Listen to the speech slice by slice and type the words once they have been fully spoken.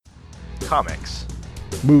Comics.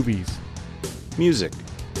 Movies. Music.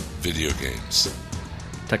 Video games.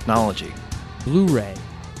 Technology. Blu-ray.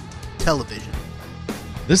 Television.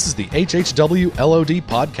 This is the HHW LOD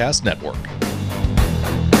Podcast Network.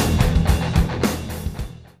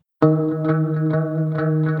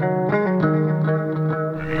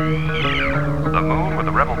 The moon with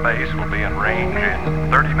the rebel base will be in range in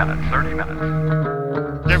 30 minutes.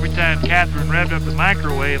 Every time Catherine revved up the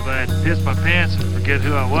microwave, I'd piss my pants and forget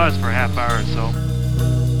who I was for a half hour or so.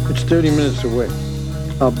 It's 30 minutes away.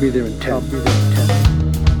 I'll be there in 10.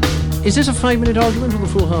 Is this a 5-minute argument or a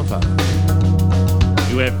full half hour?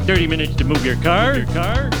 You have 30 minutes to move your car.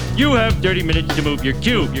 You have 30 minutes to move your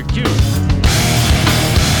cube.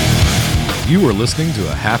 You are listening to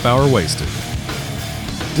a half hour wasted.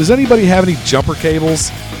 Does anybody have any jumper cables?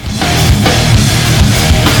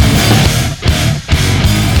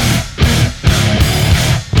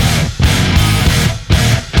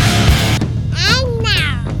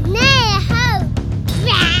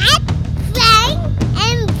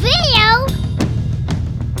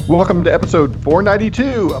 Welcome to episode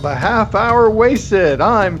 492 of A Half Hour Wasted.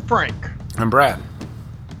 I'm Frank. I'm Brad.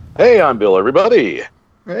 Hey, I'm Bill, everybody.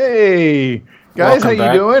 Hey, guys, Welcome how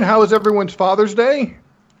back. you doing? How was everyone's Father's Day?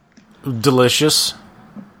 Delicious.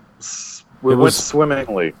 We It went was-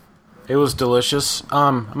 swimmingly. It was delicious.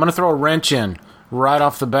 I'm going to throw a wrench in right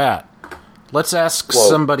off the bat. Let's ask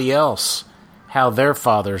somebody else how their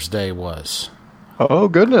Father's Day was. Oh,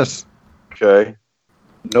 goodness. Okay.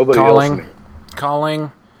 Nobody else.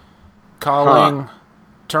 Calling.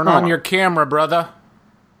 Turn on your camera, brother.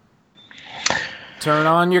 Turn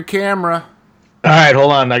on your camera. All right,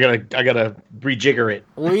 hold on. I gotta rejigger it.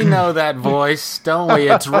 We know that voice, don't we?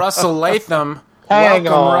 It's Russell Latham. Hang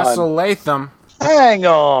Welcome, on. Russell Latham. Hang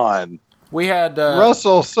on. We had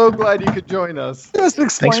Russell, so glad you could join us. This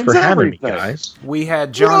explains Thanks for having me, everything. guys. We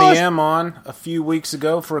had Johnny M on a few weeks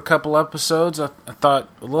ago for a couple episodes. I thought,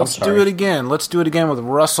 let's do it again. Let's do it again with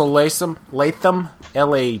Russell Latham. Latham,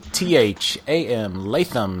 Latham.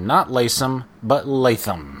 Latham, not Latham, but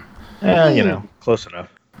Latham. Close enough.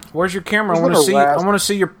 Where's your camera? I Wasn't want it to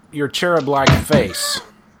see your cherub-like face.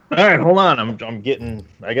 All right, hold on.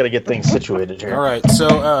 I gotta get things situated here. All right.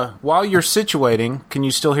 So while you're situating, can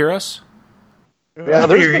you still hear us? Yeah,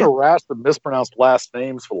 there's been a rash of mispronounced last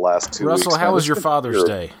names for the last 2 weeks. Russell, how now. was This your is Father's weird.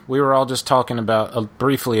 Day? We were all just talking about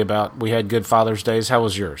briefly about we had good Father's Days. How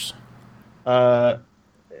was yours?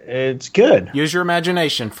 It's good. Use your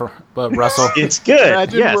imagination, Russell. It's good.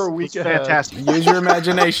 Imagine yes, we're a week it's ahead. fantastic. Use your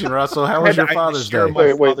imagination, Russell. How was your Father's Day?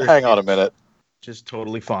 Wait, hang on a minute. Just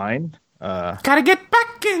totally fine. Gotta get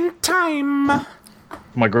back in time.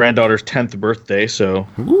 My granddaughter's 10th birthday, so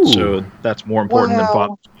that's more important than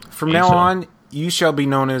Father's Day. From now on, you shall be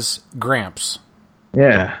known as Gramps.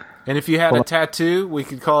 Yeah. And if you had a tattoo, we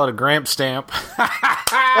could call it a Gramp stamp.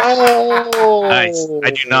 Oh, Nice.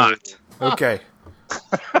 I do not. Okay.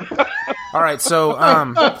 All right, so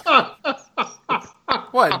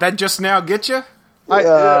what? That just now get you?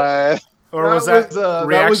 Or was that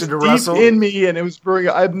reaction to deep Russell? in me, and it was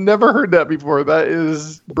brilliant. I've never heard that before. That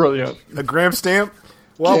is brilliant. A Gramp stamp?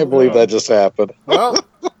 can't believe that just happened. Well,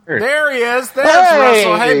 there he is. There's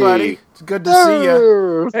Russell. Hey, buddy. It's good to see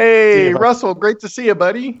you. Hey, Russell, great to see you,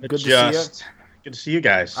 buddy. Good to see you. Good to see you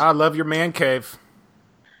guys. I love your man cave.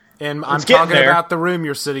 And I'm It's getting talking there. about the room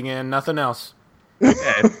you're sitting in, nothing else.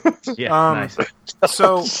 Nice.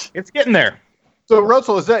 So It's getting there. So,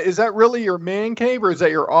 Russell, is that really your man cave, or is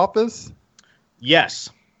that your office? Yes.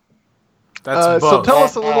 that's So both. tell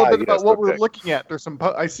us a little bit yes, about what we're okay. looking at. There's some.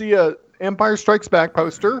 I see a Empire Strikes Back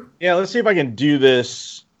poster. Yeah, let's see if I can do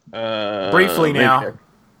this Briefly now.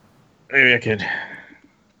 Maybe I could.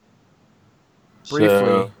 Briefly.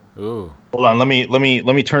 So, Ooh. hold on, let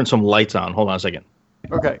me turn some lights on. Hold on a second.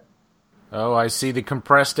 Okay. Oh, I see the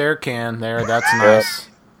compressed air can there. That's nice.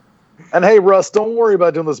 And hey, Russ, don't worry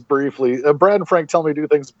about doing this briefly. Brad and Frank tell me to do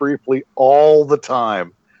things briefly all the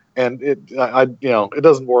time, and it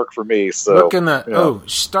doesn't work for me. So Look in the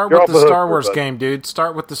start You're with off the the Star hook, Wars buddy. game, dude.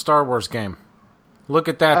 Start with the Star Wars game. Look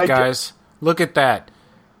at that, I guys. Look at that.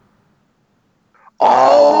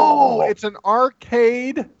 Oh, it's an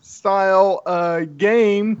arcade style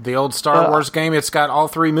game. The old Star Wars game. It's got all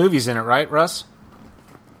 3 movies in it, right, Russ?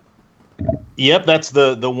 Yep, that's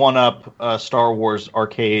the one-up Star Wars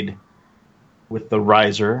arcade with the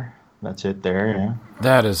riser. That's it there. Yeah.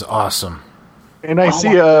 That is awesome. And I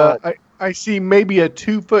see I see maybe a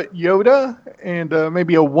 2-foot Yoda and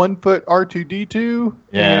maybe a 1-foot R2D2.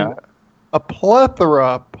 Yeah. And a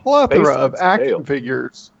plethora Based on of action scale.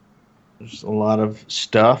 figures. There's a lot of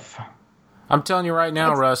stuff. I'm telling you right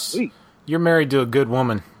now, Russ, sweet. you're married to a good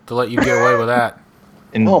woman to let you get away with that.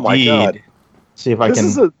 Indeed. Oh my God. See if I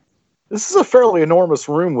can. This is a fairly enormous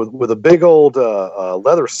room with a big old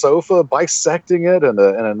leather sofa bisecting it and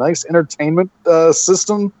a nice entertainment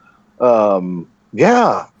system.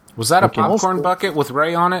 Yeah. Was that a popcorn bucket with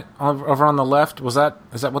Ray on it over on the left? Is that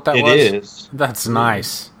what that was? It is. That's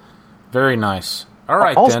nice. Very nice. All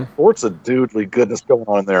right, all then. sorts of doodly goodness going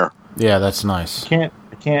on in there. Yeah, that's nice. I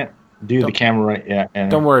can't do the camera right yet.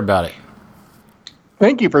 Don't worry about it.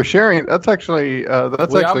 Thank you for sharing. That's actually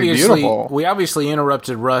beautiful. We obviously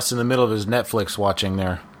interrupted Russ in the middle of his Netflix watching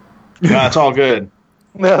there. No, it's all good.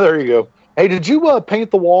 Yeah, there you go. Hey, did you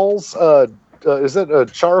paint the walls? Is it a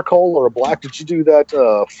charcoal or a black? Did you do that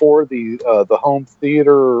for the home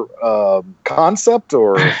theater concept,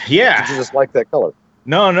 or yeah, did you just like that color?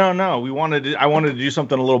 No. I wanted to do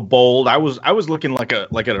something a little bold. I was looking like at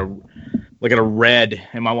a red,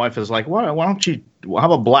 and my wife was like, "Why don't you?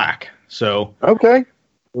 How about black?" So okay,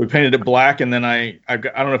 we painted it black, and then I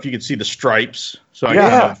don't know if you could see the stripes. So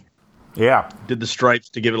I did the stripes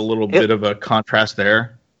to give it a little bit of a contrast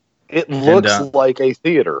there. It looks like a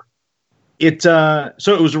theater. So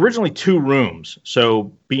it was originally 2 rooms.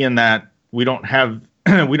 So being that we don't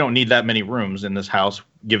need that many rooms in this house,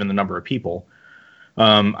 given the number of people,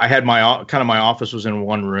 I had my office was in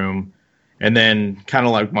one room, and then kind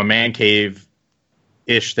of like my man cave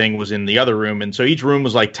ish thing was in the other room, and so each room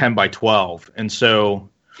was like 10 by 12, and so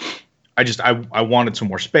I wanted some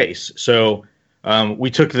more space. So we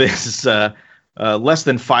took this less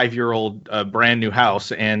than 5-year-old brand new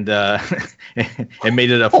house and made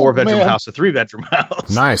it a 4-bedroom house, a 3-bedroom house.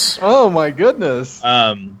 Nice. Oh my goodness.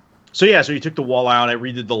 So you took the wall out. I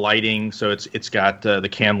redid the lighting, so it's got the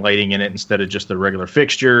cam lighting in it instead of just the regular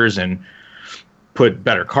fixtures, and put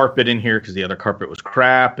better carpet in here because the other carpet was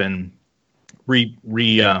crap, and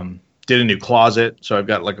did a new closet. So I've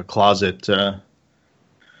got like a closet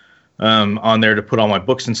on there to put all my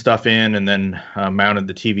books and stuff in, and then mounted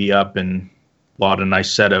the TV up and bought a nice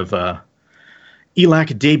set of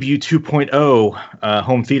ELAC Debut 2.0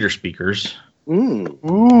 home theater speakers. Ooh.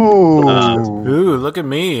 Ooh, look at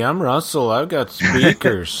me. I'm Russell. I've got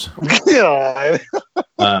speakers. Yeah.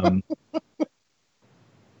 And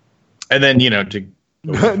then,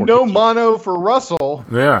 no mono for Russell.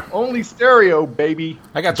 Yeah. Only stereo, baby.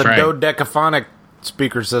 I got the dodecaphonic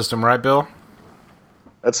speaker system, right, Bill?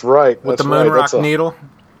 That's right. With the Moon Rock needle?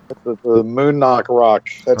 The Moon Knock Rock.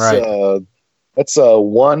 That's right. That's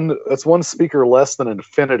one speaker less than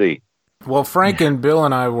infinity. Well, Frank and Bill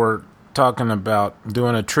and I were talking about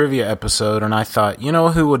doing a trivia episode, and I thought,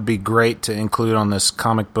 who would be great to include on this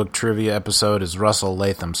comic book trivia episode is Russell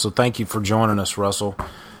Latham. So thank you for joining us, Russell.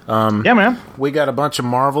 Yeah, man. We got a bunch of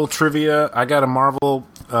Marvel trivia. I got a Marvel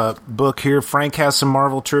book here. Frank has some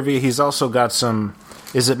Marvel trivia. He's also got some,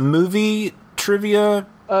 is it movie trivia?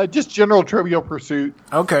 Just general Trivial Pursuit.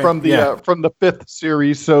 Okay. From the 5th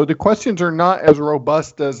series. So the questions are not as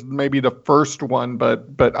robust as maybe the first one, but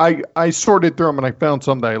I sorted through them and I found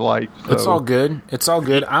some that I liked. So. It's all good. It's all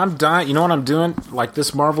good. I'm dying. You know what I'm doing? Like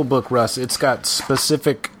this Marvel book, Russ, it's got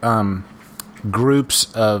specific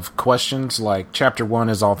groups of questions. Like Chapter 1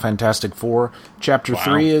 is all Fantastic Four. Chapter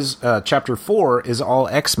 4 is all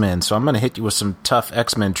X-Men. So I'm going to hit you with some tough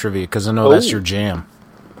X-Men trivia because I know that's your jam.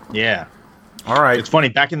 Yeah. All right. It's funny.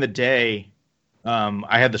 Back in the day,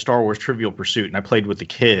 I had the Star Wars Trivial Pursuit, and I played with the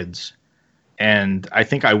kids, and I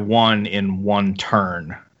think I won in one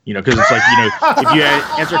turn. Because it's like, if you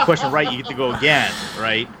answer a question right, you get to go again,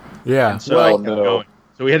 right? Yeah. And so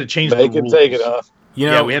so we had to change the rules. Take it off.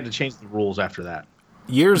 We had to change the rules after that.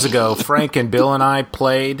 Years ago, Frank and Bill and I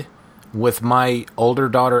played with my older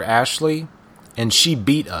daughter, Ashley, and she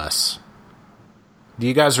beat us. Do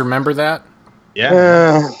you guys remember that?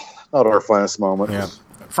 Yeah. Not our finest moment. Yeah.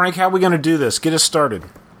 Frank, how are we going to do this? Get us started.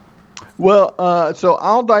 Well, so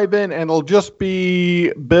I'll dive in, and it'll just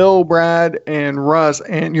be Bill, Brad, and Russ,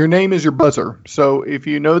 and your name is your buzzer. So if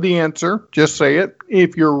you know the answer, just say it.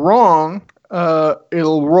 If you're wrong,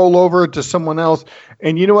 it'll roll over to someone else.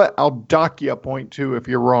 And you know what? I'll dock you a point, too, if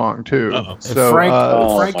you're wrong, too. Uh-oh. So,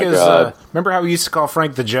 Frank is, remember how we used to call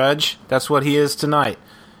Frank the judge? That's what he is tonight.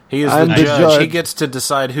 He is the judge. He gets to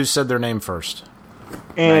decide who said their name first.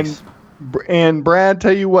 And Brad,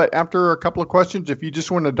 tell you what, after a couple of questions, if you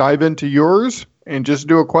just want to dive into yours and just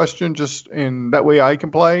do a question, and that way I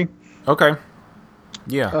can play. Okay.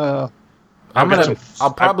 Yeah.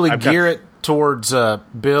 I'll probably gear it towards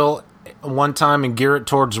Bill one time and gear it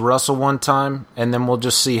towards Russell one time, and then we'll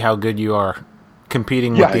just see how good you are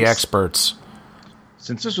competing with the experts.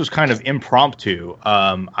 Since this was kind of impromptu,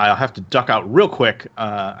 I'll have to duck out real quick.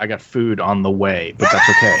 I got food on the way, but that's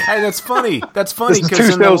okay. Hey, that's funny. That's funny because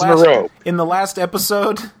in the last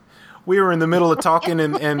episode, we were in the middle of talking,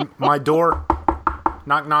 and my door,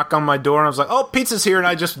 knock on my door, and I was like, "Oh, pizza's here," and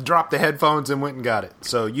I just dropped the headphones and went and got it.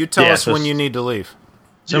 So you tell us when you need to leave.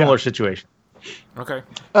 Similar situation. Okay.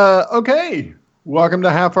 Okay. Welcome to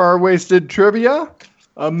Half Hour Wasted Trivia,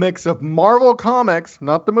 a mix of Marvel comics,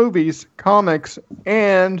 not the movies, comics,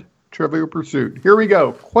 and Trivial Pursuit. Here we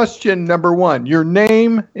go. Question number 1. Your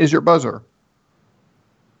name is your buzzer.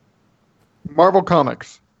 Marvel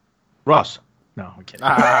Comics. Russ. No, I'm kidding.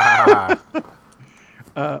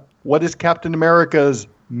 What is Captain America's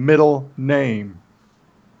middle name?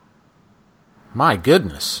 My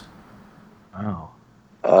goodness. Oh.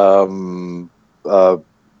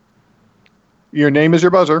 Your name is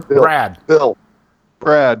your buzzer. Brad.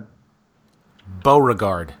 Brad.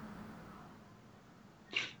 Beauregard.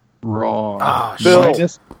 Wrong. Ah, Bill.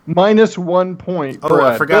 Minus 1 point. Oh,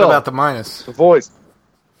 Brad. I forgot Bill. about the minus. The voice.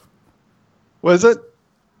 Was it?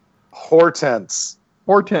 Hortense.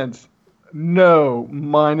 Hortense. No.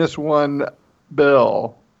 Minus 1,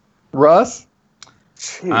 Bill. Russ?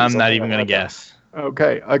 Jeez, I'm not even going to guess.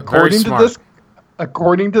 Okay. Very smart.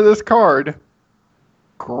 According to this card,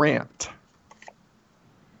 Grant.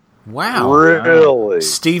 Wow. Really?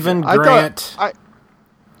 Stephen I Grant thought-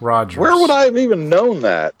 Rogers. Where would I have even known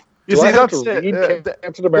that? You Do see, I have that's to it. read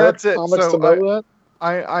Captain America that's it. comics So to know that?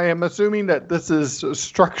 I am assuming that this is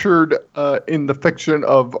structured in the fiction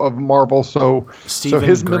of Marvel, so Stephen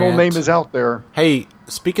his middle Grant. name is out there. Hey,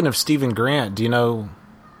 speaking of Stephen Grant, do you know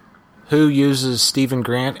who uses Stephen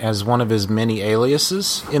Grant as one of his many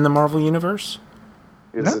aliases in the Marvel Universe?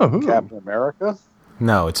 Is No, it who? Captain America?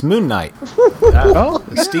 No, it's Moon Knight. Oh,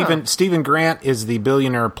 Stephen Grant is the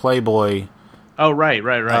billionaire playboy Oh, right.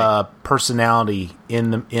 personality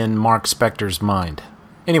in Mark Spector's mind.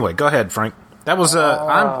 Anyway, go ahead, Frank. That was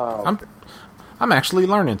I'm actually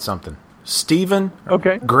learning something. Stephen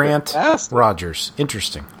Grant Fantastic. Rogers.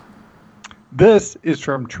 Interesting. This is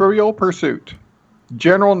from Trivial Pursuit.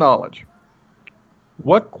 General knowledge.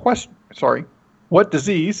 What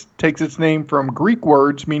disease takes its name from Greek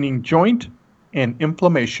words meaning joint and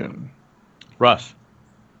inflammation? Russ.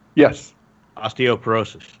 Yes.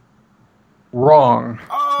 Osteoporosis. Wrong.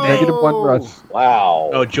 Oh! -1, Russ.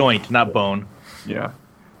 Wow. Oh, joint, not bone. Yeah.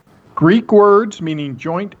 Greek words meaning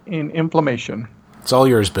joint and inflammation. It's all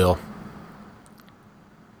yours, Bill.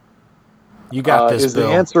 You got this, is Bill.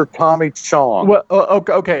 the answer Tommy Chong? Well,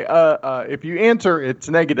 okay. If you answer, it's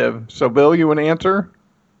negative. So, Bill, you want to answer?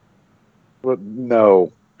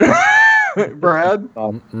 No. Brad?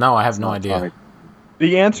 No, I have no idea. Tommy.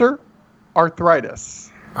 The answer?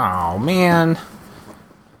 Arthritis. Oh, man.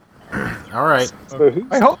 All right.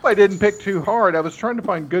 I hope I didn't pick too hard. I was trying to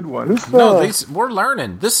find good ones. No, we're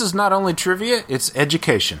learning. This is not only trivia, it's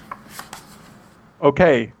education.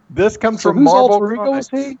 Okay. This comes So from whose Marvel alter ego is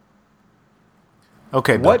Comics. he?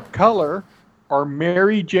 Okay, Bill. What color are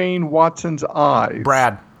Mary Jane Watson's eyes?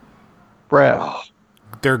 Brad.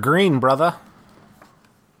 They're green, brother.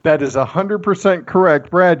 That is 100% correct.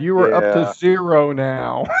 Brad, you are up Yeah. to 0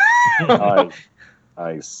 now.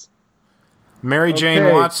 Nice. Mary Jane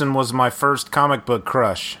Okay. Watson was my first comic book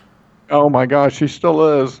crush. Oh my gosh, she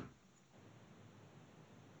still is.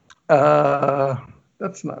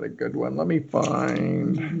 That's not a good one. Let me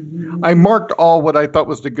find. I marked all what I thought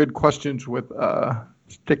was the good questions with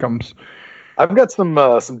stickums. I've got some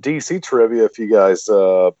DC trivia if you guys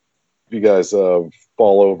fall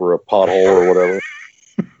over a pothole or whatever.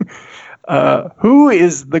 Who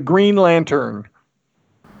is the Green Lantern?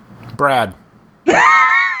 Brad.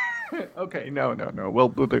 Okay, no. We'll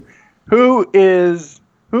do. Who is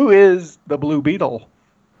the Blue Beetle?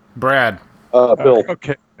 Brad. Bill.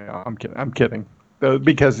 Okay, no, I'm kidding.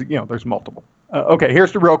 Because there's multiple. Okay,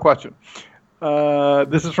 here's the real question.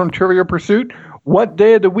 This is from Trivial Pursuit. What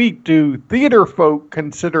day of the week do theater folk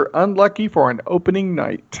consider unlucky for an opening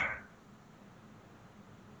night?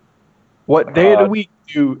 What day of the week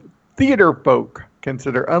do theater folk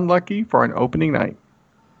consider unlucky for an opening night?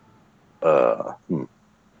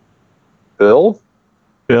 Bill.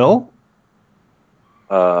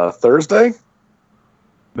 Thursday.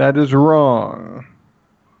 That is wrong.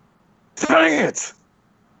 Dang it!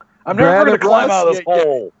 I'm Brad never going and to climb Russ, out of this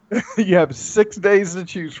hole. You have 6 days to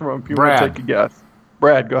choose from if you want Brad. to take a guess.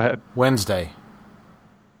 Brad, go ahead. Wednesday.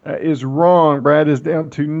 That is wrong. Brad is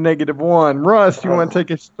down to -1. Russ, you want to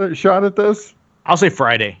take a shot at this? I'll say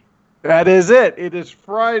Friday. That is it. It is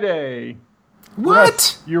Friday. What?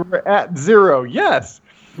 Russ, you were at 0. Yes.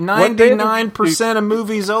 99% of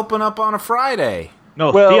movies open up on a Friday.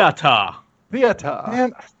 No, Well- theater. Theater.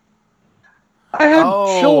 Man, I had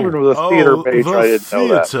children with a theater major. I didn't know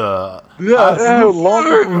that.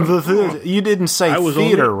 The theater. You didn't say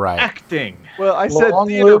theater right. Acting. Well, I said Long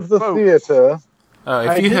theater live the folks. theater.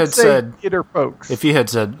 If you had said theater folks, if you had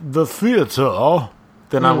said the theater,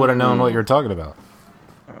 then I would have known what you're talking about.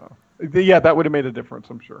 yeah, that would have made a difference,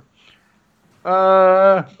 I'm sure.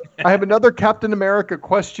 I have another Captain America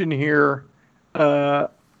question here.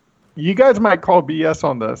 You guys might call BS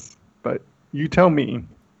on this, but you tell me.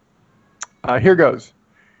 Here goes.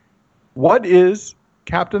 What is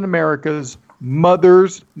Captain America's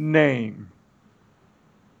mother's name?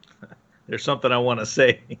 There's something I want to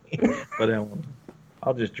say, but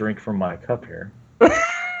I'll just drink from my cup here.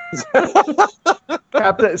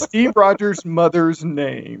 Captain Steve Rogers' mother's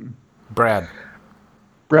name. Brad.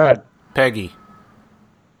 Peggy. Peggy.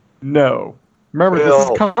 No. Remember, Bill. this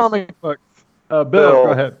is comic books. Bill,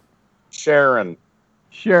 go ahead. Sharon.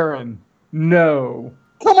 No.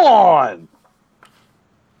 Come on.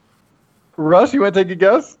 Russ, you want to take a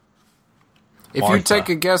guess? If Martha. you take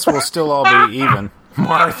a guess, we'll still all be even.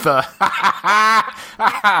 Martha.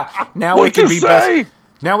 Now we can be best.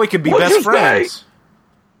 Now we could be best friends.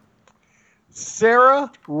 Sarah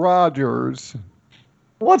Rogers.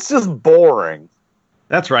 What's just boring?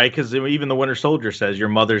 That's right, because even the Winter Soldier says your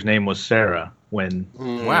mother's name was Sarah when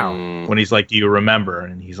he's like, do you remember?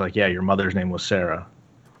 And he's like, yeah, your mother's name was Sarah.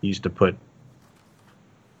 He used to put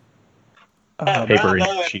paper in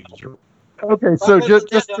sheets. Okay, so just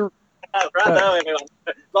to, Bravo, everyone.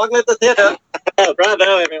 Long live the theater.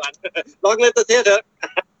 Bravo, everyone. Long live the theater.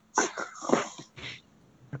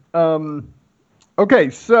 okay,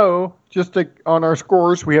 so just on our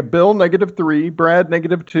scores, we have Bill -3, Brad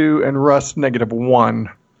 -2, and Russ -1.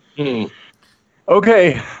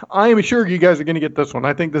 Okay, I am sure you guys are going to get this one.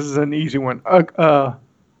 I think this is an easy one.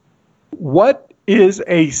 What is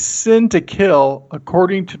a sin to kill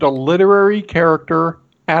according to the literary character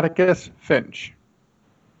Atticus Finch?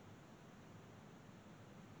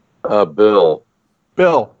 Bill.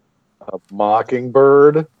 A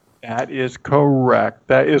mockingbird. That is correct.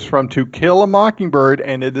 That is from To Kill a Mockingbird,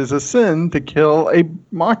 and it is a sin to kill a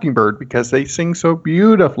mockingbird because they sing so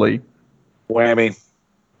beautifully. Whammy.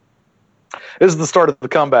 This is the start of the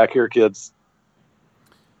comeback here, kids.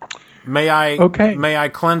 May I Okay. May I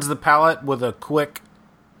cleanse the palate with a quick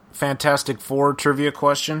Fantastic Four trivia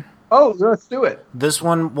question? Oh, let's do it. This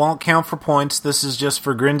one won't count for points. This is just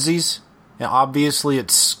for grinsies. And obviously,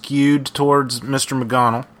 it's skewed towards Mr.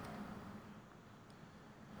 McGonnell.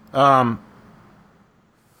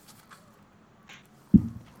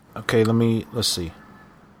 Okay, let's see.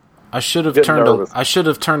 I should have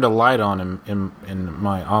turned a light on in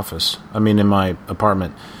my office. I mean, in my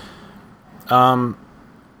apartment.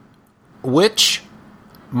 Which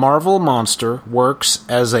Marvel monster works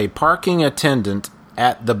as a parking attendant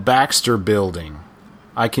at the Baxter Building?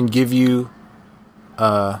 I can give you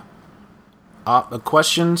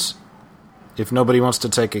questions if nobody wants to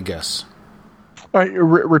take a guess. All right,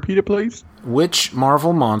 repeat it, please. Which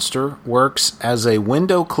Marvel monster works as a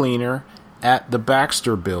window cleaner at the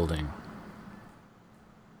Baxter Building?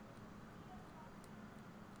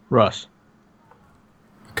 Russ.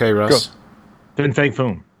 Okay, Russ. Go. Fin Fang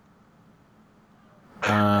Foom.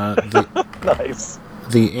 Nice.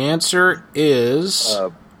 The answer is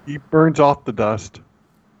he burns off the dust.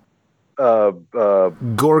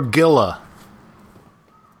 Gorgilla.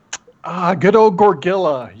 Good old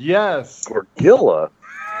Gorgilla. Yes. Gorgilla.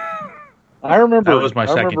 I remember. That was my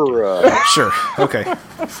second. Sure. Okay.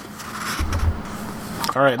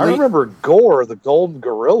 All right. I remember Gore, the golden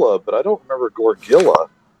gorilla, but I don't remember Gorgilla.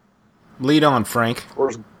 Lead on, Frank.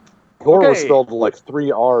 Gore was spelled like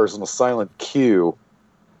 3 R's and a silent Q.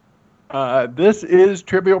 This is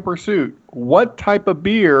Trivial Pursuit. What type of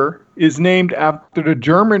beer is named after the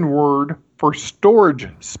German word for storage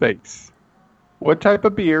space? What type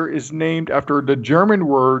of beer is named after the German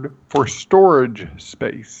word for storage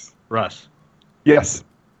space? Russ. Yes.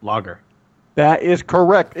 Lager. That is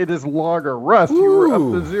correct. It is lager. Russ, you were up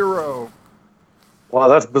to 0. Wow,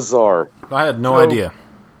 that's bizarre. I had no idea.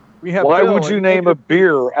 We have Why Bill would you at name a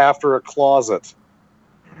beer after a closet?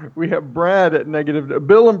 We have Brad at -.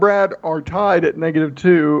 Bill and Brad are tied at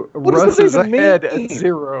 -2. What does Russ this is even ahead mean? at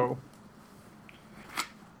 0.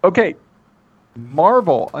 Okay.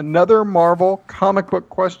 Marvel. Another Marvel comic book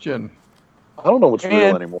question. I don't know what's real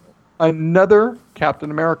And anymore. Another Captain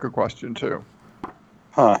America question, too.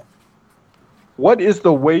 Huh. What is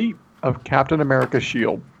the weight of Captain America's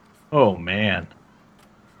shield? Oh, man.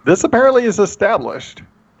 This apparently is established.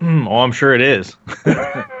 Oh, I'm sure it is.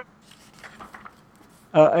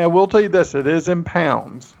 I will tell you this. It is in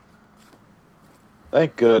pounds.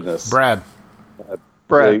 Thank goodness. Brad.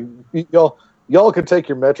 Brad. Y'all Y'all could take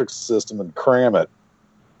your metric system and cram it.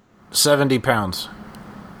 70 pounds.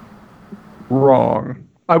 Wrong.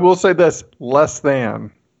 I will say this: less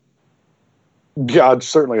than. Yeah, I'd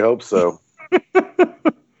certainly hope so.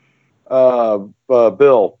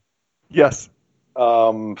 Bill. Yes.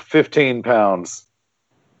 15 pounds.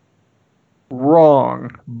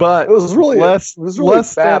 Wrong. But It was really less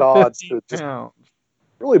bad than odds 15 to pounds.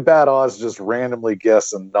 really bad odds to just randomly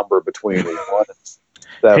guess a number between 1 and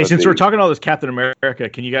 70. Hey, since we're talking all this Captain America,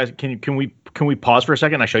 can we pause for a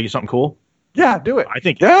second? I show you something cool. Yeah, do it. I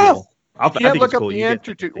think Yeah. it's cool. I Can't think look it's up cool. the You get-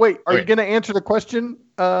 answer to. Wait, are you Okay. going to answer the question,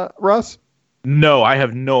 Russ? No, I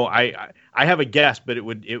have no. I have a guess, but it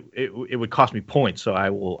would cost me points, so I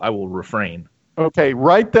will refrain. Okay,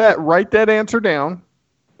 write that answer down.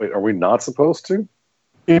 Wait, are we not supposed to?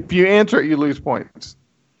 If you answer it, you lose points.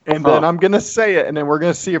 And then I'm going to say it, and then we're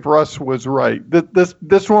going to see if Russ was right.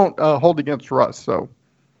 This won't hold against Russ. So,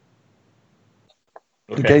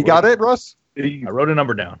 okay, got it, Russ? I wrote a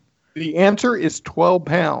number down. The answer is 12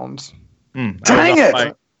 pounds. Dang I was it!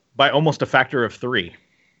 off by almost a factor of 3.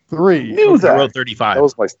 3. Knew I that. wrote 35. That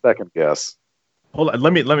was my second guess. Hold on.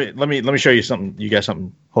 Let me show you something. You guys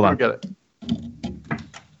something. Hold on. I get it.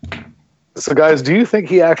 So, guys, do you think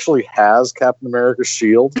he actually has Captain America's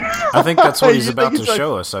shield? I think that's what he's You about think to he's like-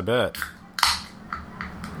 show us, I bet.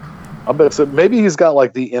 I bet so. Maybe he's got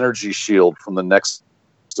like the energy shield from the next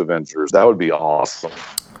Avengers. That would be awesome.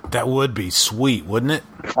 That would be sweet, wouldn't it?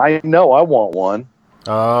 I know. I want one.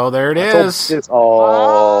 Oh, there it is.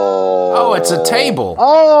 Oh, it's a table.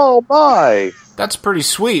 Oh my! That's pretty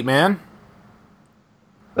sweet, man.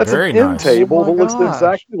 That's Very an end nice. table Oh my that looks gosh.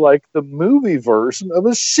 exactly like the movie version of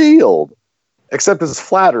a shield, except it's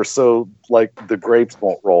flatter, so like the grapes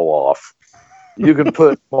won't roll off. You can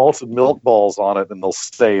put malted milk balls on it, and they'll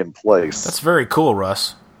stay in place. That's very cool,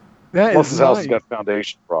 Russ. That Plus, is his house nice. has got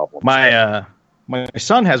foundation problems. My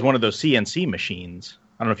son has one of those CNC machines.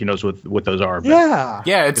 I don't know if he knows what those are. But Yeah.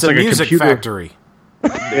 Yeah, it's It's a like a music computer- factory.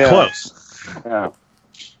 Yeah. Close. Yeah.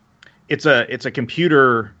 It's a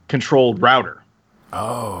computer controlled router.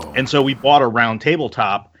 Oh. And so we bought a round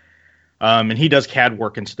tabletop, and he does CAD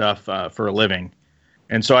work and stuff for a living.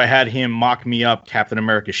 And so I had him mock me up Captain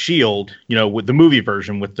America's shield, with the movie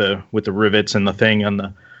version with the rivets and the thing and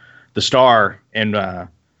the star, and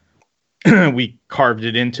we carved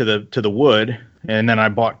it into the wood, and then I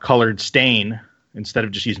bought colored stain instead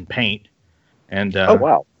of just using paint, and Oh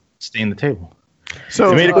wow! stained the table. So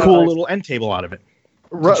They made a cool little end table out of it.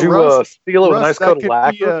 Did you steal it with a nice coat of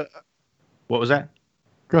lacquer? What was that?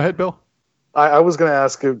 Go ahead, Bill. I was going to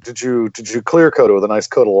ask you, did you clear coat it with a nice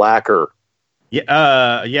coat of lacquer?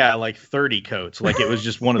 Yeah, like 30 coats. Like it was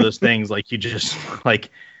just one of those things. Like you just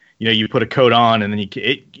you put a coat on and then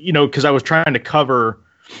because I was trying to cover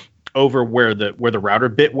over where the router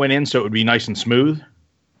bit went in, so it would be nice and smooth.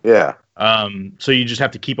 Yeah. So you just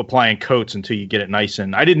have to keep applying coats until you get it nice.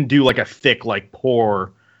 And I didn't do like a thick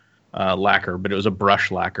pour lacquer, but it was a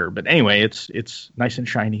brush lacquer. But anyway, it's nice and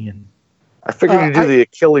shiny. And I figured you do the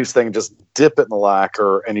Achilles thing, just dip it in the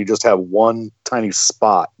lacquer, and you just have one tiny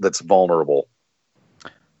spot that's vulnerable.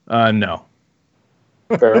 No.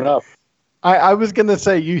 Fair enough. I was going to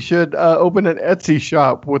say you should open an Etsy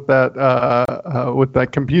shop with that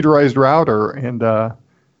computerized router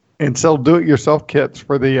and sell do-it-yourself kits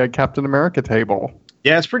for the Captain America table.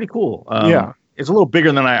 Yeah, it's pretty cool. Yeah, it's a little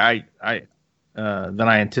bigger than I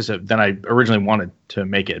originally wanted to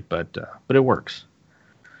make it, but it works.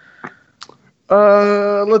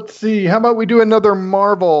 Let's see. How about we do another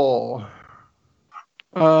Marvel?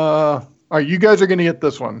 All right, you guys are going to get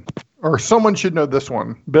this one, or someone should know this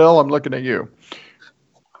one. Bill, I'm looking at you.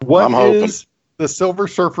 What I'm hoping. is the Silver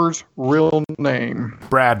Surfer's real name?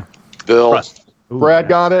 Brad. Bill. Ooh, Brad yeah.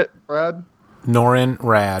 got it. Brad, Norrin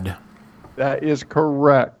Rad. that is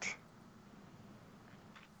correct.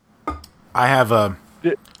 I have a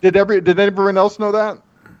Did everyone else know that?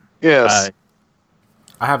 Yes.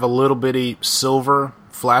 I have a little bitty silver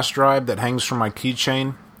flash drive that hangs from my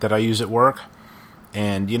keychain that I use at work.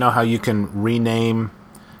 And you know how you can rename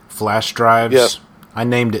flash drives? Yes. I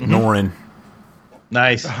named it Norrin.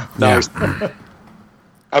 Nice. Nice.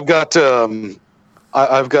 I've got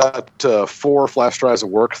 4 flash drives at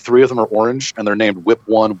work. 3 of them are orange, and they're named Whip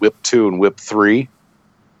 1, Whip 2, and Whip 3.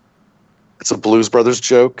 It's a Blues Brothers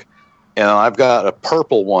joke. And I've got a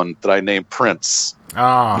purple one that I named Prince.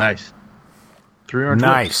 Oh, Nice. 3 orange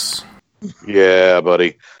nice. Yeah,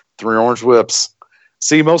 buddy. 3 orange whips.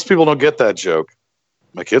 See, most people don't get that joke.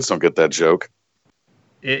 My kids don't get that joke.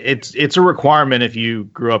 It's a requirement if you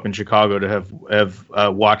grew up in Chicago to have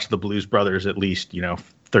watched the Blues Brothers at least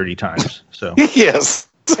 30 times. So Yes.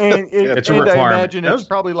 It's a and I requirement. imagine it's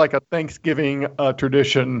probably like a Thanksgiving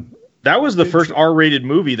tradition. That was the first R-rated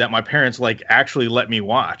movie that my parents actually let me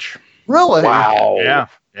watch. Really? Wow.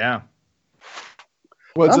 Yeah.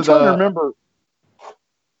 I'm trying to remember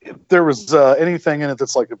if there was anything in it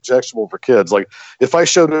that's like objectionable for kids. Like if I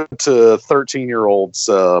showed it to 13-year-olds,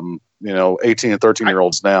 18 and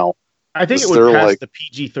 13-year-olds now. I think it would pass the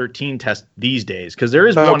PG-13 test these days because there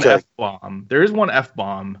is one F-bomb. There is one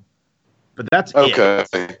F-bomb, but that's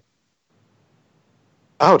it.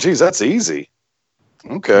 Oh, geez, that's easy.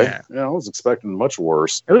 Okay. Yeah, I was expecting much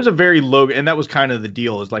worse. It was a very low, and that was kind of the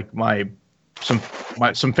deal. Is like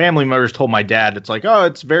some family members told my dad, it's like, oh,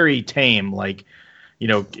 it's very tame, like,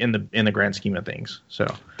 in the grand scheme of things.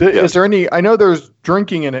 So, is there any? I know there's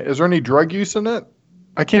drinking in it. Is there any drug use in it?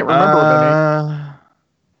 I can't remember any.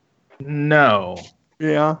 No.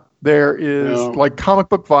 Yeah, there is like comic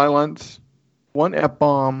book violence, one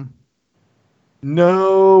F-bomb,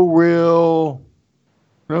 no real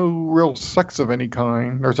sex of any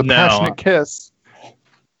kind. There's a passionate kiss.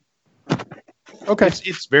 Okay.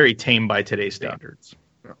 It's very tame by today's standards.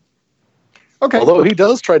 Yeah. Okay. Although he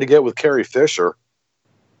does try to get with Carrie Fisher.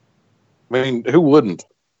 I mean, who wouldn't?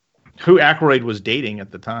 Who Aykroyd was dating at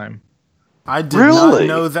the time. I did not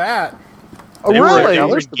know that. Oh, they really?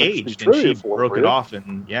 were engaged, and she broke it off,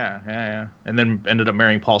 and yeah, and then ended up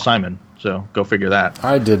marrying Paul Simon. So go figure that.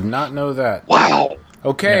 I did not know that. Wow.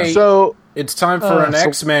 Okay, yeah. So it's time for an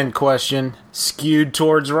X-Men question skewed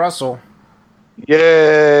towards Russell.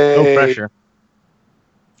 Yay! No pressure.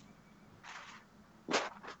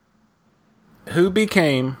 Who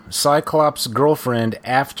became Cyclops' girlfriend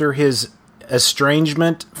after his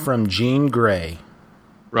estrangement from Jean Grey?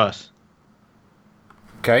 Russ.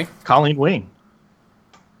 Okay. Colleen Wing.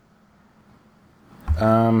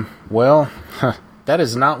 Well, that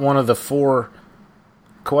is not one of the 4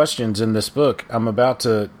 questions in this book. I'm about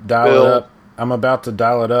to dial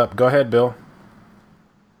it up. Go ahead, Bill.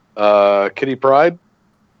 Kitty Pryde?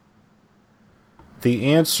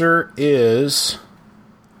 The answer is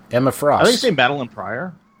Emma Frost. I think you say Madeline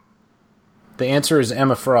Pryor. The answer is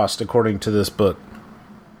Emma Frost, according to this book.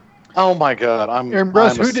 Oh my God!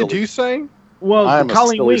 Russ, who did you say? Well,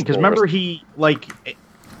 Colleen Wing, because remember he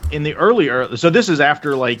in the earlier. So this is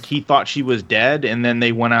after he thought she was dead, and then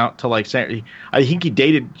they went out to say. I think he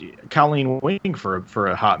dated Colleen Wing for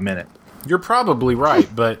a hot minute. You're probably right,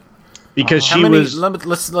 but because let's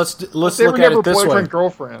look at it this way.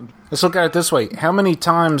 Girlfriend. Let's look at it this way. How many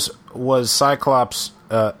times was Cyclops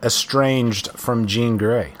estranged from Jean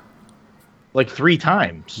Grey? 3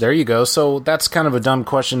 times. There you go. So that's kind of a dumb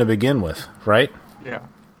question to begin with, right? Yeah.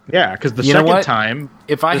 Yeah, because the second time...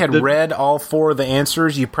 If I had read all 4 of the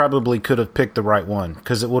answers, you probably could have picked the right one,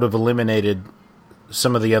 because it would have eliminated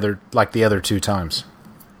some of the other 2 times.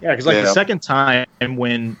 Yeah, because the second time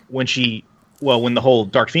when the whole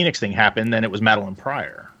Dark Phoenix thing happened, then it was Madeline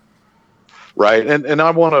Pryor. Right, and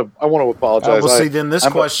I want to apologize. Well, see, then this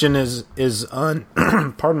question is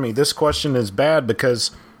pardon me. This question is bad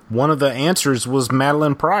because one of the answers was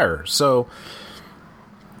Madeline Pryor. So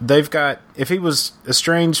they've got, if he was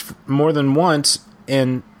estranged more than once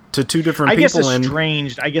and to 2 different people,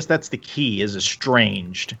 estranged. I guess that's the key. Is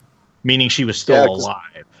estranged, meaning she was still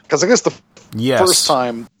alive. Because I guess the first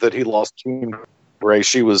time that he lost Jean Grey,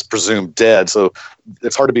 she was presumed dead. So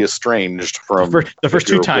it's hard to be estranged from the first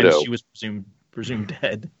 2 times she was presumed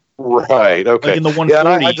dead. Right. Okay. In the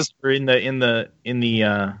 140s, or in the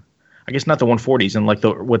I guess not the 140s, and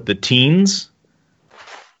the teens.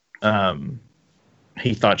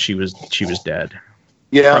 He thought she was dead.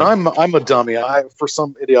 Yeah, and I'm a dummy. For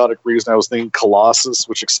some idiotic reason I was thinking Colossus,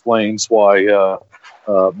 which explains why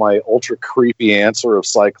my ultra creepy answer of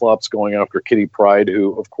Cyclops going after Kitty Pryde,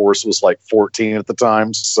 who of course was 14 at the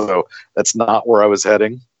time. So that's not where I was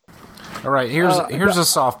heading. All right, here's a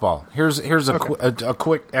softball. Here's a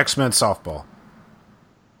quick X-Men softball.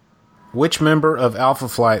 Which member of Alpha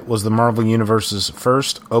Flight was the Marvel Universe's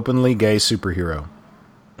first openly gay superhero?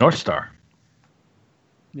 Northstar.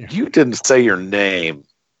 You didn't say your name.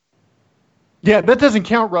 Yeah, that doesn't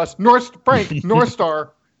count, Russ. Northstar.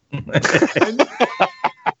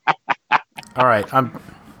 All right,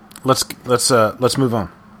 let's move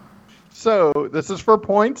on. So this is for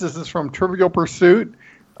points. This is from Trivial Pursuit.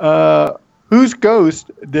 Whose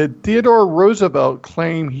ghost did Theodore Roosevelt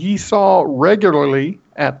claim he saw regularly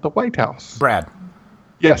at the White House? Brad.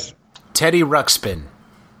 Yes. Teddy Ruxpin.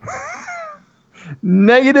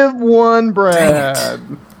 -1, Brad.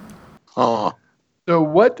 Oh. So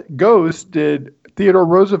what ghost did Theodore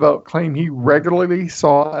Roosevelt claim he regularly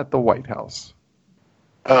saw at the White House?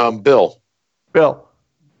 Bill. Bill.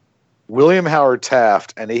 William Howard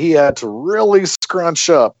Taft, and he had to really scrunch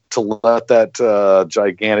up to let that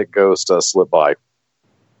gigantic ghost slip by.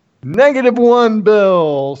 -1,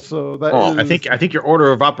 Bill. So that is... I think your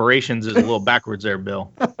order of operations is a little backwards there,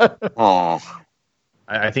 Bill. Oh,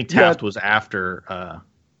 I think Taft was after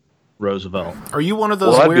Roosevelt. Are you one of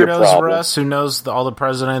those Well, that'd be a weirdos, problem. Russ, who knows all the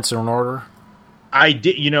presidents in order? I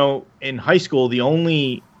did, in high school, the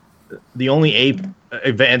only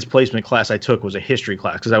advanced placement class I took was a history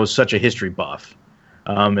class because I was such a history buff.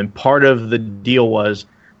 And part of the deal was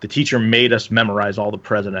the teacher made us memorize all the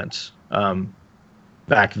presidents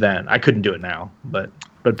back then. I couldn't do it now, but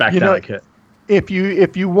back then I could. If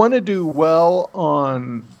you want to do well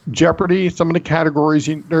on Jeopardy, some of the categories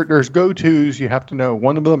there's go-tos you have to know.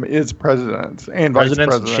 One of them is presidents and vice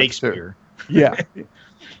Presidents and presidents Shakespeare. too. Yeah.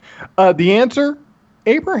 The answer,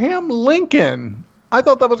 Abraham Lincoln. I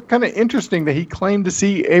thought that was kind of interesting that he claimed to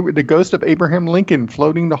see the ghost of Abraham Lincoln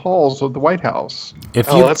floating the halls of the White House.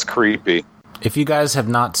 that's creepy. If you guys have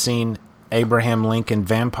not seen Abraham Lincoln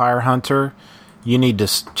Vampire Hunter, you need to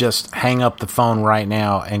just hang up the phone right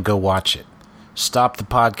now and go watch it. Stop the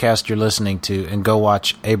podcast you're listening to and go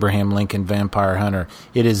watch Abraham Lincoln Vampire Hunter.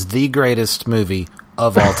 It is the greatest movie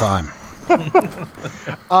of all time.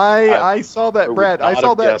 I saw that, Brad. I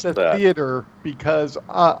saw that guessed at the that. theater because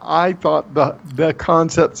I thought the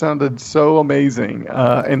concept sounded so amazing,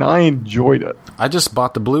 and I enjoyed it. I just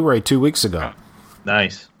bought the Blu-ray 2 weeks ago.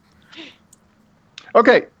 Nice.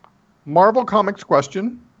 Okay, Marvel Comics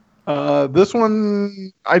question. This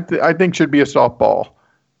one I think should be a softball.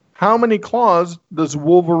 How many claws does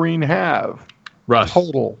Wolverine have? Russ.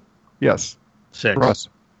 Total. Yes. 6. Russ.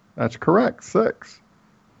 That's correct. 6.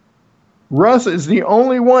 Russ is the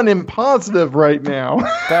only one in positive right now.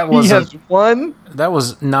 He has 1. That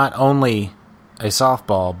was not only a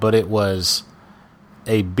softball, but it was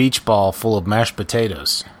a beach ball full of mashed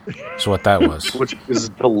potatoes. That's what that was. Which is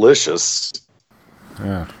delicious.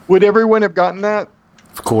 Yeah. Would everyone have gotten that?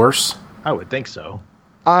 Of course. I would think so.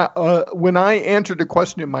 When I answered the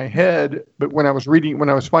question in my head, but when I was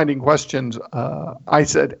finding questions, I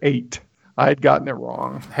said 8. I had gotten it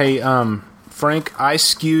wrong. Hey, Frank, I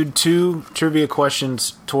skewed 2 trivia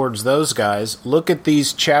questions towards those guys. Look at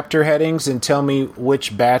these chapter headings and tell me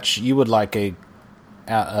which batch you would like a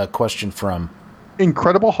question from.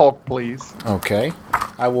 Incredible Hulk, please. Okay.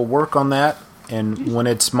 I will work on that, and when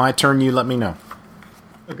it's my turn, you let me know.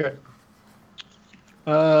 Okay.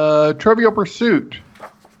 Trivial Pursuit.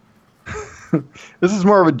 This is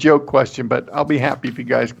more of a joke question, but I'll be happy if you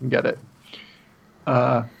guys can get it.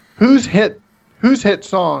 Whose hit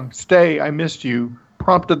song, Stay, I Missed You,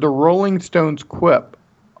 prompted the Rolling Stones quip,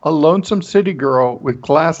 a lonesome city girl with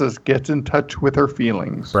glasses gets in touch with her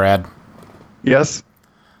feelings? Brad. Yes?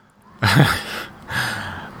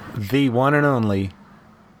 The one and only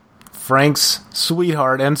Frank's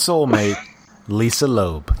sweetheart and soulmate, Lisa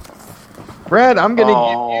Loeb. Brad, I'm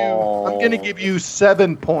gonna give you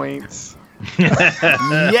 7 points.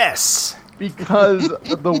 Yes! Because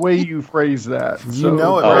of the way you phrase that. You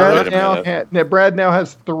know it, Brad now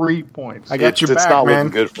has 3 points. I got your back, It's not man.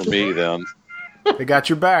 looking good for me then. They got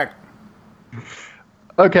your back.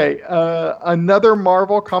 Okay, another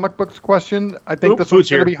Marvel comic books question. I think this one's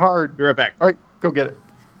going to be hard. Be right back. All right, go get it.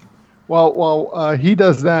 While he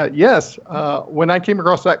does that, yes. When I came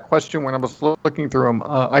across that question when I was looking through them,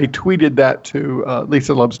 I tweeted that to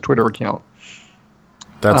Lisa Love's Twitter account.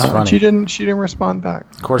 That's funny. She didn't respond back.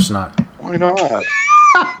 Of course not. Why not?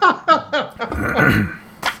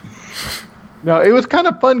 No, it was kind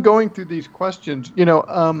of fun going through these questions.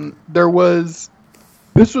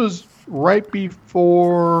 This was right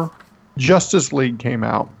before Justice League came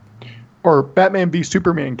out, or Batman v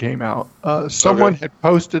Superman came out. Someone had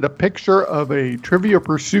posted a picture of a Trivia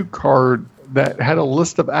Pursuit card that had a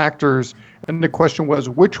list of actors, and the question was,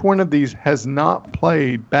 which one of these has not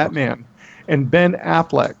played Batman? And Ben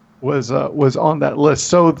Affleck was on that list.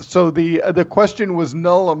 So the question was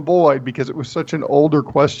null and void because it was such an older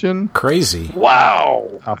question. Crazy. Wow.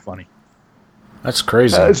 How funny. That's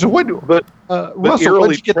crazy. So what? But Russell, what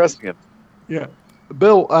did you get? prescient. Yeah,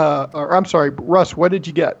 Bill. Or I'm sorry, Russ. What did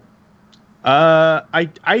you get? I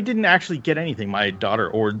didn't actually get anything. My daughter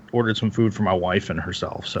ordered some food for my wife and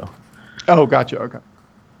herself. So. Oh, gotcha. Okay.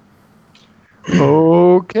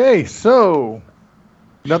 Okay, so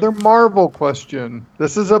another Marvel question.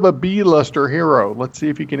 This is of a B-lister hero. Let's see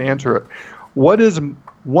if you can answer it. What is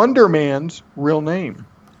Wonder Man's real name?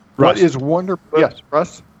 Russ. What is Wonder? Yes,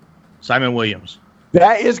 Russ. Simon Williams.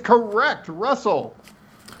 That is correct, Russell.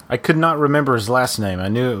 I could not remember his last name. I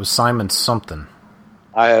knew it was Simon something.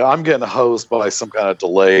 I'm getting hosed by some kind of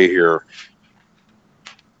delay here.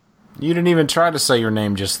 You didn't even try to say your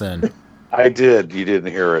name just then. I did. You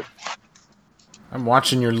didn't hear it. I'm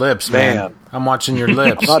watching your lips, man. I'm watching your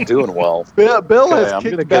lips. I'm not doing well. Bill Okay, has I'm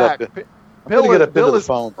kicked gonna back. get up. Bill get up into Bill the is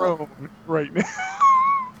phone. prone right now.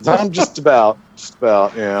 I'm just about,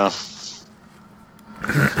 yeah.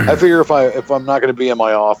 I figure if I'm not going to be in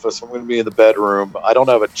my office, I'm going to be in the bedroom. I don't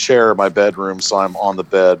have a chair in my bedroom, so I'm on the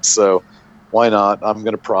bed. So why not? I'm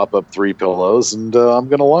going to prop up 3 pillows and I'm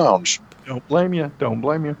going to lounge. Don't blame you. Don't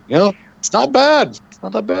blame you. You know, it's not bad. It's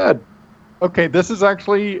not that bad. Okay, this is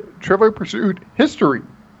actually Trivial Pursuit history.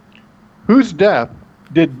 Whose death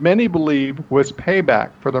did many believe was payback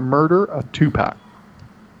for the murder of Tupac?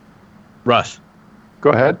 Russ. Go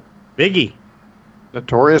ahead. Biggie.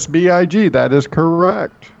 Notorious B.I.G. That is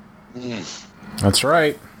correct. That's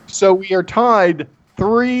right. So we are tied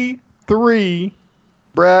 3-3,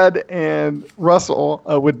 Brad and Russell,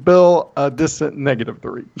 with Bill a distant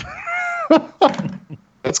 -3.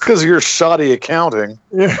 That's because of your shoddy accounting.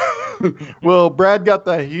 Yeah. Well, Brad got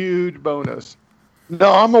the huge bonus.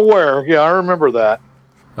 No, I'm aware. Yeah, I remember that.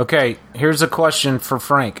 Okay, here's a question for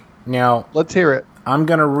Frank. Now, let's hear it. I'm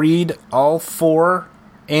going to read all 4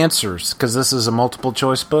 answers because this is a multiple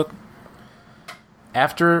choice book.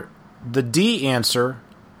 After the D answer,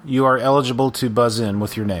 you are eligible to buzz in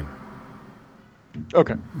with your name.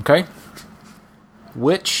 Okay. Okay?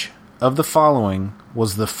 Which of the following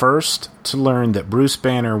was the first to learn that Bruce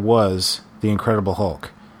Banner was the Incredible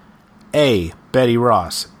Hulk? A. Betty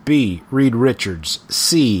Ross. B. Reed Richards.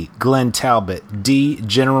 C. Glenn Talbot. D.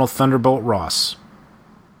 General Thunderbolt Ross.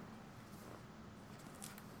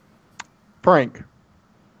 Frank.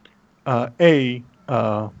 Betty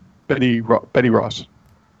Ross.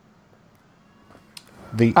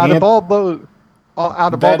 Out of all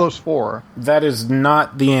those 4. That is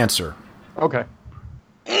not the answer. Okay.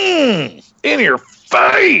 In your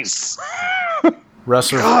face!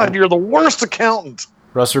 Russ or God, you're the worst accountant.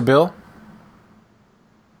 Russ or Bill?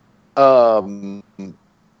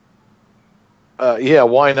 Yeah,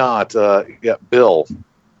 why not? Yeah, Bill.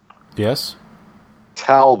 Yes.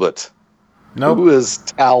 Talbot. Nope. Who is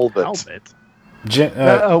Talbot?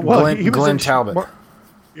 Glenn Talbot.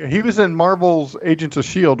 He was in Marvel's Agents of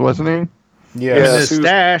S.H.I.E.L.D., wasn't he? Yes. His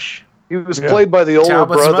stash. He was played by the older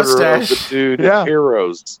Talbot's brother mustache. of the dude in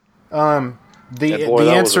Heroes.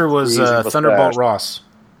 The answer was Thunderbolt Ross.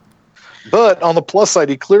 But on the plus side,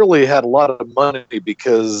 he clearly had a lot of money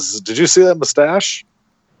because did you see that mustache?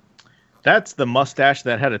 That's the mustache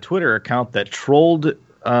that had a Twitter account that trolled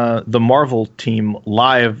the Marvel team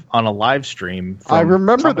live on a live stream. I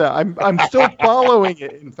remember that. I'm still following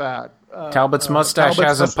it. In fact, Talbot's mustache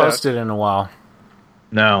hasn't posted in a while.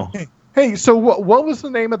 No. Hey, so what was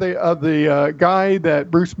the name of the guy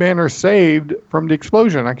that Bruce Banner saved from the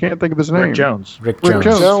explosion? I can't think of his name. Rick Jones. Rick Jones.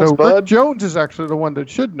 So bud. Rick Jones is actually the one that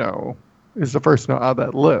should know. Is the first note out of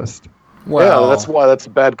that list. Well, yeah, that's why that's a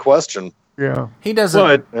bad question. Yeah. He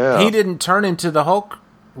doesn't. Yeah. He didn't turn into the Hulk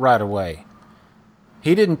right away.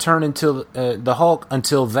 He didn't turn into the Hulk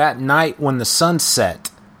until that night when the sun set.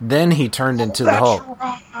 Then he turned into the Hulk.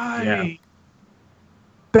 Right. Yeah.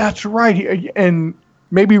 That's right. And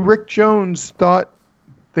maybe Rick Jones thought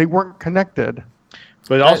they weren't connected.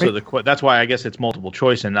 But also, that's why I guess it's multiple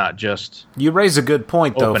choice and not just. You raise a good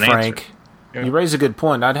point, though, Open Frank. answer. Yeah. You raise a good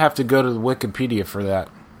point. I'd have to go to the Wikipedia for that,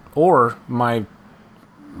 or my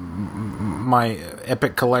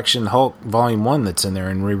Epic Collection Hulk Volume 1 that's in there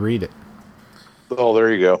and reread it. Oh,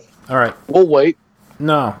 there you go. All right. We'll wait.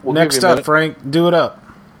 No. We'll Next give you a up, minute. Frank, do it up.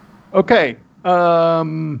 Okay.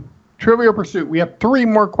 Trivial Pursuit. We have 3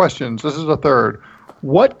 more questions. This is the third.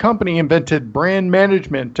 What company invented brand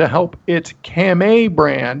management to help its Camay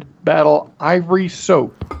brand battle Ivory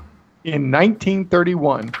Soap in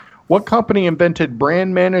 1931? What company invented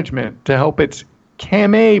brand management to help its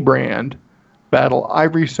Camay brand battle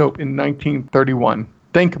Ivory Soap in 1931?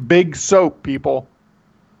 Think big soap, people.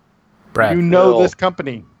 Brad. You know Bill. this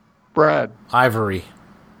company. Brad. Ivory.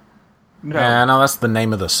 No. No, that's the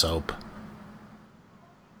name of the soap.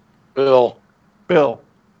 Bill.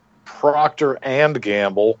 Procter and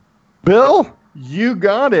Gamble. Bill, you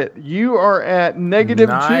got it. You are at -2.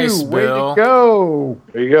 Nice, Way Bill. to go.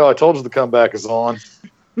 There you go. I told you the comeback is on.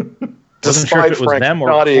 Wasn't sure if it was Frank's them or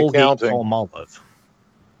shoddy Colgate accounting. Palmolive.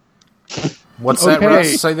 What's that, Okay.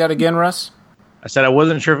 Russ? Say that again, Russ. I said I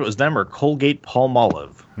wasn't sure if it was them or Colgate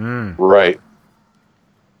Palmolive. Right.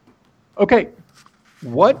 Okay.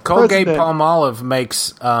 What Colgate president- Palmolive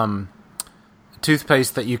makes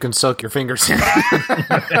toothpaste that you can soak your fingers in.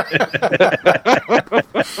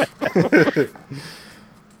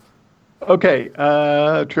 Okay.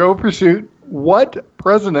 Trivial Pursuit. What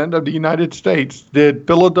president of the United States did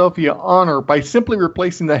Philadelphia honor by simply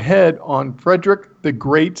replacing the head on Frederick the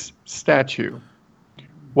Great's statue?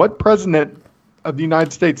 What president of the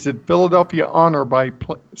United States did Philadelphia honor by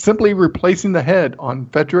simply replacing the head on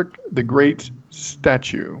Frederick the Great's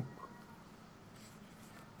statue?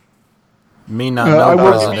 Me not know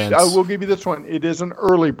presidents. I will give you this one. It is an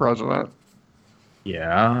early president.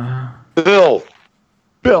 Yeah. Bill.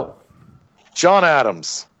 John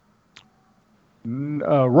Adams.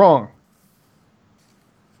 Wrong.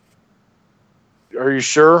 Are you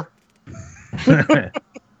sure?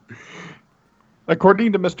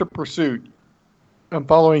 According to Mr. Pursuit, I'm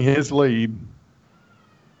following his lead.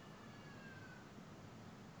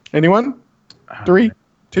 Anyone? 3,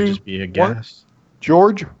 2, Just be a 1. guess.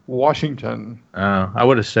 George Washington. I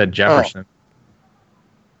would have said Jefferson.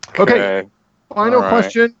 Okay. Final All right.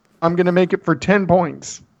 question. I'm going to make it for 10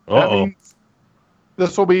 points. That means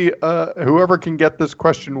this will be whoever can get this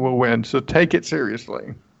question will win. So take it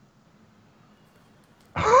seriously.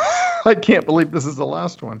 I can't believe this is the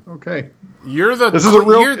last one. Okay. You're the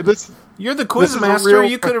you're the quiz master.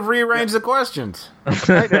 You could have rearranged the questions.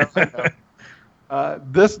 I know.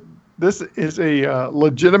 This is a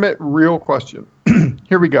legitimate, real question.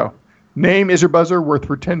 Here we go. Name is your buzzer, worth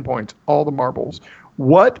for 10 points. All the marbles.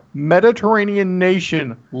 What Mediterranean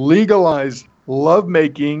nation legalized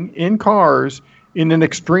lovemaking in cars in an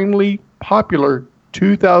extremely popular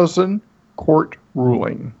 2000 court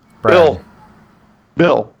ruling? Brad.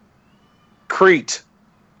 Bill. Crete.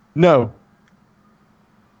 No.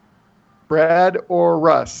 Brad or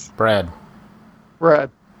Russ? Brad.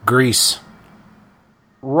 Greece.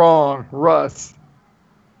 Wrong. Russ.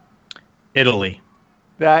 Italy.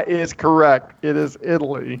 That is correct. It is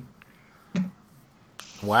Italy.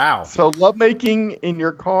 Wow. So lovemaking in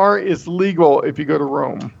your car is legal if you go to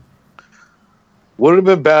Rome. Would it have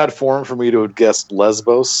been bad form for me to have guessed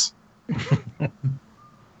Lesbos?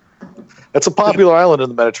 That's a popular island in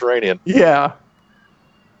the Mediterranean. Yeah.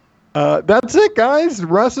 That's it, guys.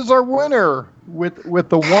 Russ is our winner with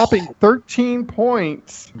the whopping 13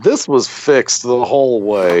 points. This was fixed the whole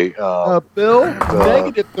way. Bill,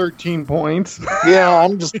 negative 13 points. Yeah,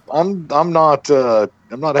 I'm not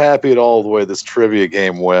happy at all the way this trivia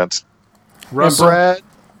game went. Russell. And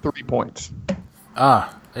Brad, 3 points.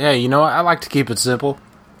 Yeah, you know what? I like to keep it simple.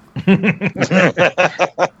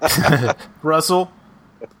 Russell,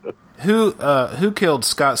 who killed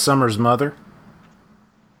Scott Summers' mother?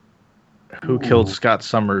 Who killed Scott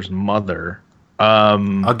Summers' mother?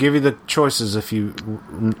 I'll give you the choices if you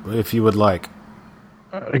would like.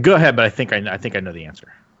 Go ahead, but I think I know the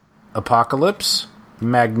answer. Apocalypse,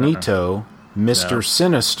 Magneto, Mr.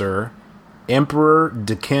 Sinister, Emperor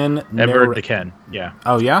Dekin. Emperor Dekin. Yeah.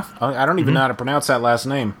 Oh yeah. I don't even know how to pronounce that last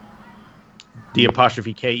name.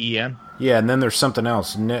 D''Ken. Yeah, and then there's something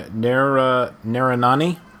else.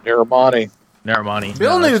 Naranani. Naramani.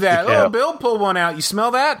 Bill knew that. Oh, Bill pulled one out. You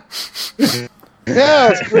smell that?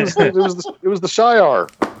 Yeah, it was the Shi'ar.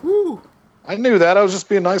 Woo. I knew that. I was just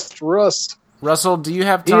being nice to Russ. Russell, do you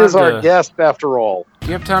have time? He is our guest, after all. Do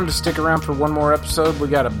you have time to stick around for one more episode? We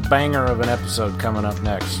got a banger of an episode coming up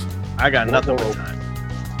next. I got nothing but time.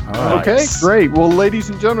 All right. Okay, great. Well, ladies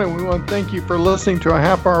and gentlemen, we want to thank you for listening to A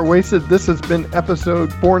Half Hour Wasted. This has been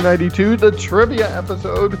episode 492, the trivia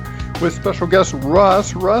episode with special guest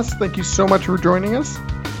Russ. Russ, thank you so much for joining us.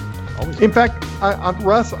 In fact,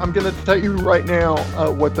 Russ, I'm going to tell you right now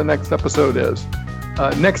what the next episode is.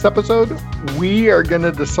 Next episode, we are going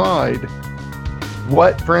to decide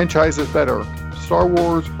what franchise is better, Star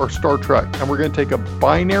Wars or Star Trek. And we're going to take a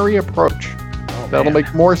binary approach. That'll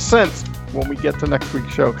make more sense when we get to next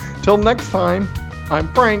week's show. Till next time,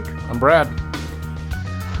 I'm Frank. I'm Brad.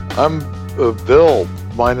 I'm Bill,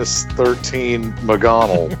 minus 13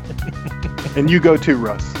 McGonnell. And you go too,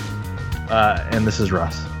 Russ. And this is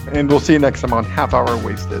Russ. And we'll see you next time on Half Hour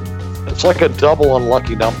Wasted. It's like a double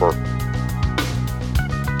unlucky number.